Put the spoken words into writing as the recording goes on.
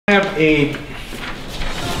a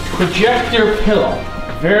projector pillow,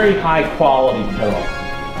 very high quality pillow.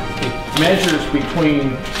 It measures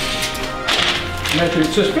between,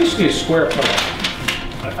 so it's basically a square pillow.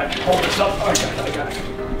 If I can hold this up, I got it.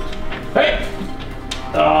 Hey!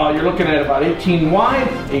 You're looking at about 18 wide,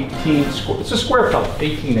 18 square. It's a square pillow,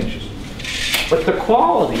 18 inches. But the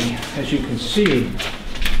quality, as you can see,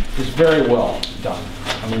 is very well done.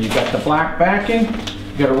 I mean, you've got the black backing,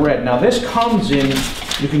 you got a red. Now this comes in,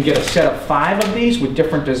 you can get a set of 5 of these with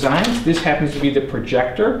different designs. This happens to be the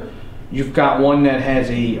projector. You've got one that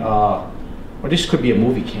has a, well, this could be a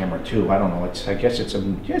movie camera too. I don't know. I guess it's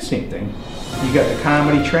same thing. You got the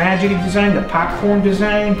comedy tragedy design, the popcorn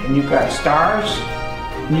design, and you've got stars,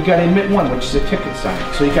 and you got emit one, which is a ticket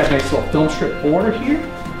sign. So you got a nice little film strip border here,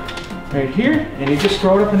 right here, and you just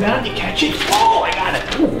throw it up and down. You catch it. Oh, I got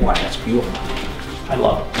it. Oh, wow, that's beautiful. I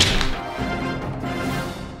love it.